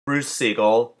Bruce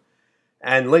Siegel,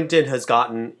 and LinkedIn has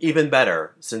gotten even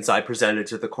better since I presented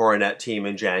to the Coronet team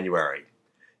in January.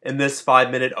 In this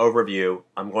 5-minute overview,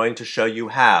 I'm going to show you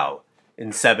how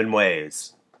in 7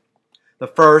 ways. The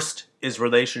first is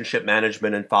relationship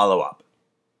management and follow-up.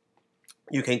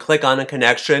 You can click on a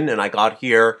connection, and I got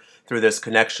here through this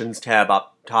Connections tab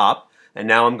up top, and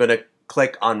now I'm going to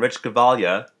click on Rich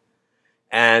Gavalia,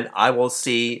 and I will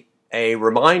see a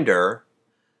reminder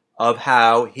of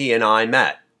how he and I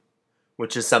met,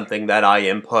 which is something that I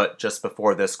input just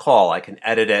before this call. I can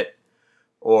edit it,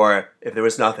 or if there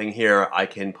was nothing here, I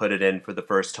can put it in for the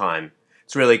first time.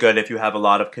 It's really good if you have a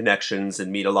lot of connections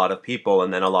and meet a lot of people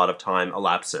and then a lot of time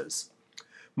elapses.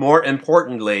 More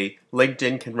importantly,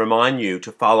 LinkedIn can remind you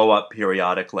to follow up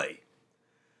periodically.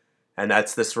 And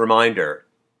that's this reminder.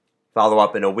 Follow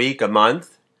up in a week, a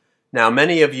month. Now,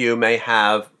 many of you may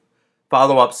have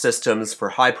follow-up systems for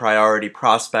high priority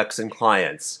prospects and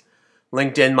clients.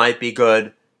 LinkedIn might be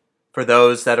good for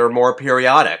those that are more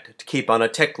periodic, to keep on a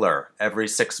tickler every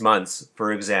 6 months,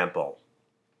 for example.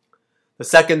 The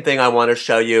second thing I want to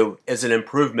show you is an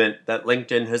improvement that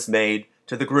LinkedIn has made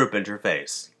to the group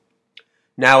interface.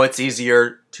 Now it's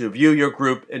easier to view your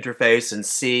group interface and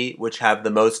see which have the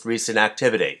most recent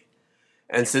activity.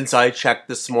 And since I checked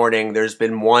this morning, there's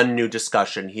been one new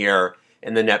discussion here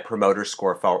in the Net Promoter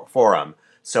Score forum,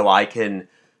 so I can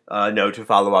know to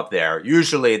follow up there.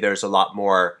 Usually there's a lot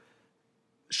more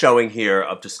showing here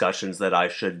of discussions that I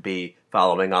should be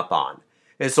following up on.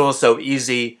 It's also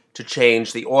easy to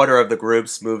change the order of the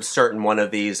groups, move certain one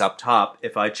of these up top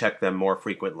if I check them more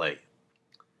frequently.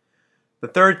 The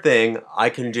third thing I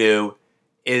can do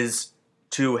is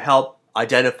to help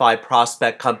identify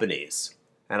prospect companies.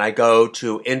 And I go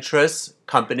to Interests,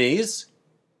 Companies,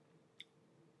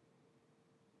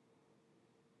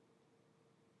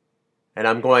 and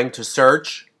I'm going to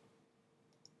search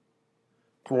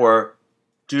for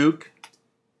Duke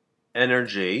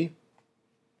Energy,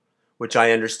 which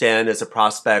I understand is a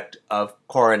prospect of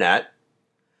Coronet.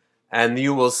 And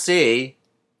you will see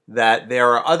that there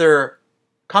are other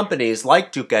companies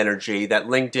like Duke Energy that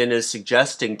LinkedIn is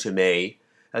suggesting to me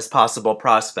as possible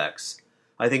prospects.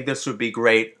 I think this would be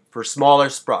great for smaller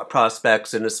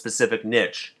prospects in a specific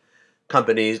niche.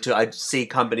 I see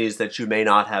companies that you may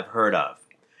not have heard of.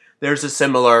 There's a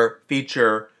similar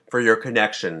feature for your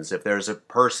connections. If there's a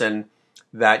person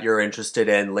that you're interested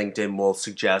in, LinkedIn will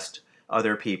suggest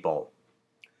other people.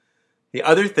 The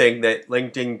other thing that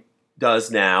LinkedIn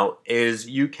does now is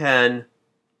you can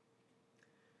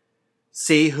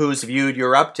see who's viewed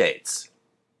your updates.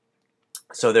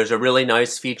 So there's a really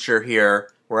nice feature here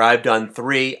where I've done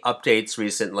 3 updates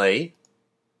recently.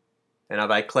 And if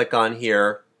I click on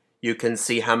here, you can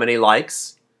see how many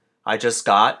likes I just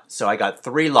got. So I got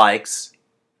 3 likes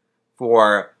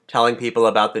for telling people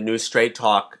about the new Straight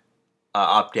Talk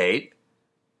update.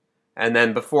 And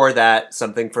then before that,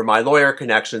 something for my lawyer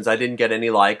connections. I didn't get any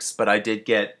likes, but I did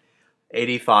get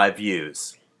 85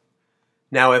 views.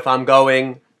 Now, if I'm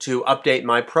going to update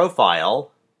my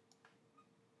profile,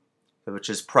 which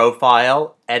is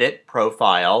Profile, Edit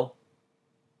Profile,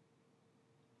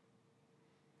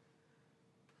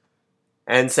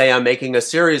 and say I'm making a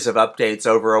series of updates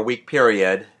over a week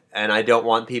period, and I don't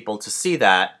want people to see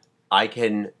that, I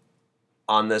can,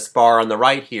 on this bar on the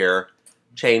right here,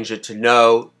 change it to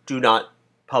no, do not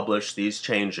publish these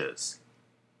changes.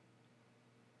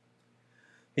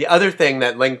 The other thing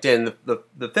that LinkedIn,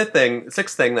 the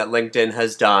sixth thing that LinkedIn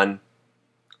has done,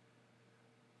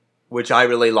 which I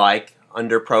really like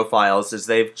under profiles, is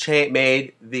they've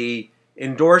made the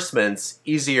endorsements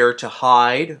easier to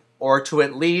hide or to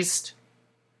at least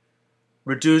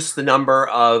reduce the number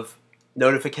of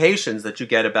notifications that you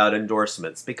get about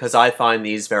endorsements, because I find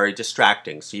these very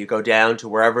distracting. So you go down to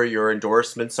wherever your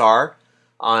endorsements are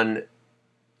on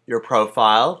your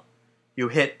profile, you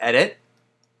hit Edit,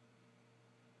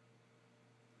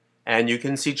 and you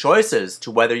can see choices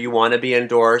to whether you want to be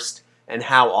endorsed and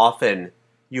how often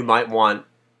you might want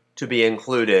to be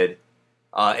included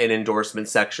in endorsement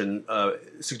section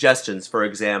suggestions, for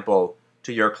example,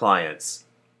 to your clients.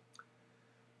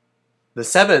 The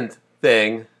 7th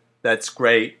thing that's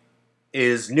great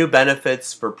is new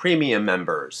benefits for premium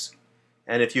members.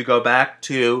 And if you go back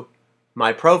to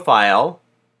my profile,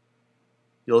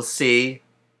 you'll see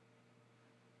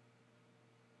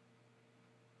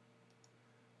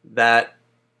that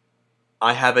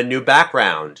I have a new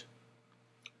background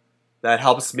that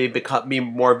helps me become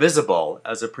more visible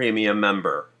as a premium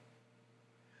member.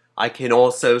 I can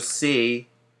also see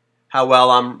how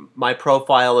well my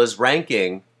profile is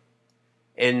ranking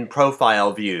in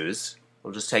profile views.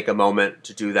 We'll just take a moment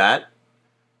to do that.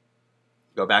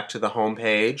 Go back to the home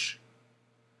page.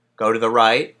 go to the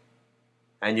right,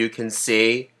 and you can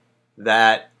see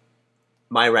that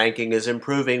my ranking is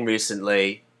improving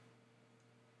recently,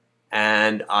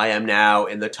 and I am now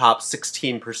in the top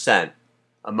 16%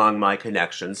 among my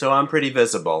connections. So I'm pretty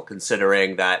visible,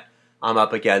 considering that I'm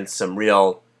up against some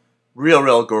real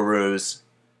gurus,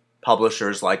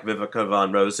 publishers like Vivica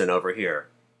von Rosen over here.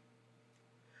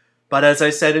 But as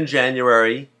I said in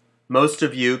January, most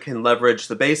of you can leverage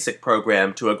the basic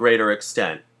program to a greater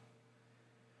extent.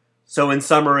 So in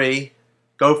summary,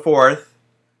 go forth,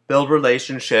 build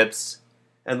relationships,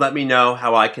 and let me know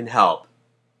how I can help.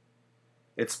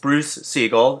 It's Bruce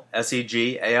Segal,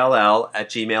 Segall,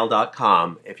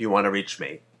 @gmail.com if you want to reach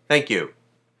me. Thank you.